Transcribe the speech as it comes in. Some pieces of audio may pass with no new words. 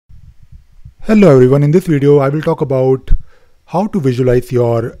Hello everyone, in this video I will talk about how to visualize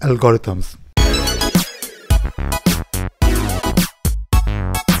your algorithms.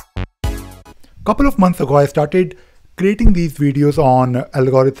 Couple of months ago I started creating these videos on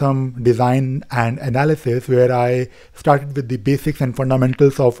algorithm design and analysis, where I started with the basics and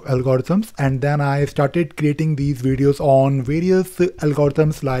fundamentals of algorithms, and then I started creating these videos on various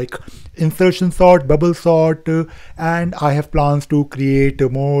algorithms like insertion sort, bubble sort, and I have plans to create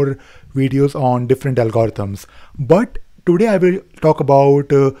more videos on different algorithms. But today I will talk about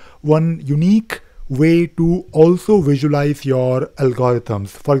one unique way to also visualize your algorithms.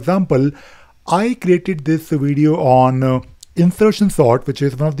 For example, I created this video on insertion sort, which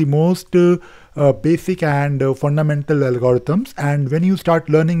is one of the most basic and fundamental algorithms. And when you start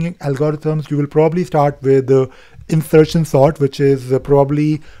learning algorithms, you will probably start with insertion sort, which is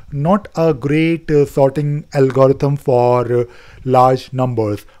probably not a great sorting algorithm for large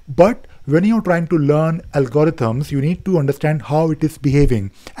numbers. But when you're trying to learn algorithms, you need to understand how it is behaving.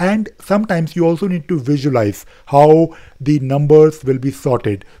 And sometimes you also need to visualize how the numbers will be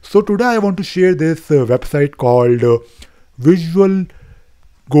sorted. So today I want to share this website called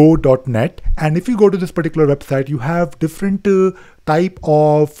visualgo.net. And if you go to this particular website, you have different type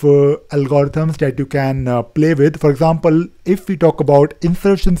of algorithms that you can play with. For example, if we talk about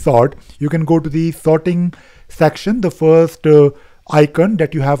insertion sort, you can go to the sorting section, the first icon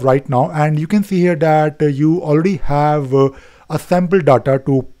that you have right now, and you can see here that you already have a sample data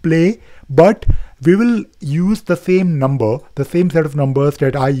to play, but we will use the same number, the same set of numbers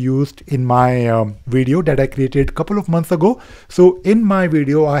that I used in my video that I created a couple of months ago. So in my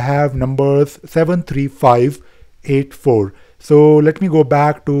video I have numbers 73584. So let me go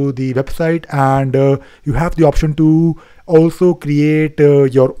back to the website, and you have the option to also create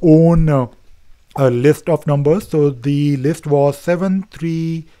your own a list of numbers. So the list was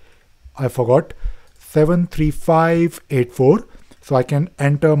 73584. So I can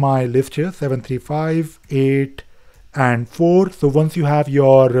enter my list here, 735, 8 and 4. So once you have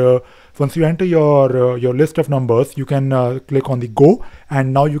your once you enter your list of numbers, you can click on the go,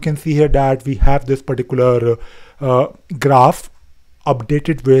 and now you can see here that we have this particular graph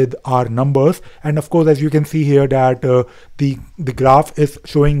updated with our numbers. And of course, as you can see here that the graph is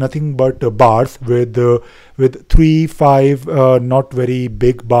showing nothing but bars with 3, 5 not very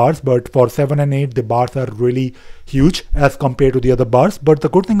big bars, but for 7 and 8 the bars are really huge as compared to the other bars. But the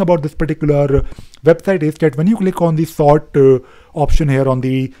good thing about this particular website is that when you click on the sort option here on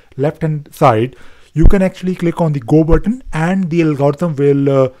the left hand side, you can actually click on the go button and the algorithm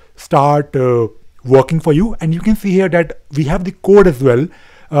will start working for you. And you can see here that we have the code as well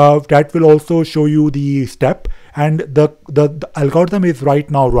that will also show you the step, and the algorithm is right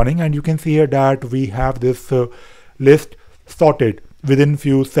now running, and you can see here that we have this list sorted within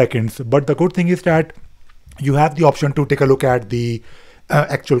few seconds. But the good thing is that you have the option to take a look at the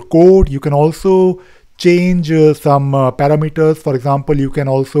actual code. You can also change some parameters. For example, you can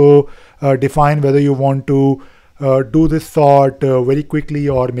also define whether you want to do this sort very quickly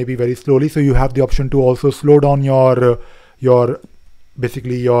or maybe very slowly. So you have the option to also slow down your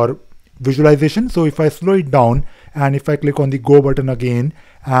basically your visualization. So if I slow it down and if I click on the go button again,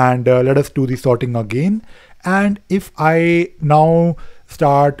 and let us do the sorting again, and if I now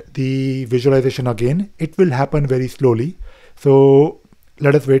start the visualization again, it will happen very slowly. So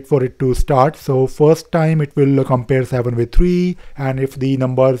let us wait for it to start. So first time it will compare 7 with 3, and if the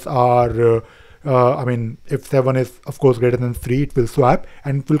numbers are if 7 is of course greater than 3, it will swap,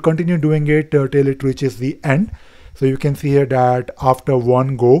 and it will continue doing it till it reaches the end. So you can see here that after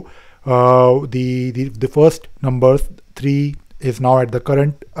one go, the first numbers 3 is now at the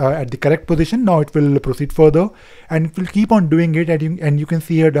correct position. Now it will proceed further, and it will keep on doing it, and you can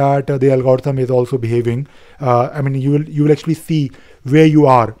see here that the algorithm is also behaving. You will actually see where you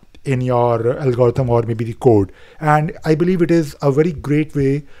are in your algorithm or maybe the code. And I believe it is a very great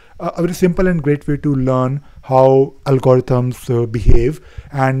way, a very simple and great way to learn how algorithms behave.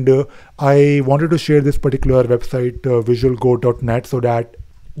 And I wanted to share this particular website, visualgo.net, so that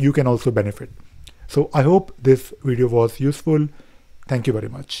you can also benefit. So I hope this video was useful. Thank you very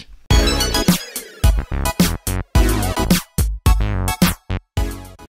much.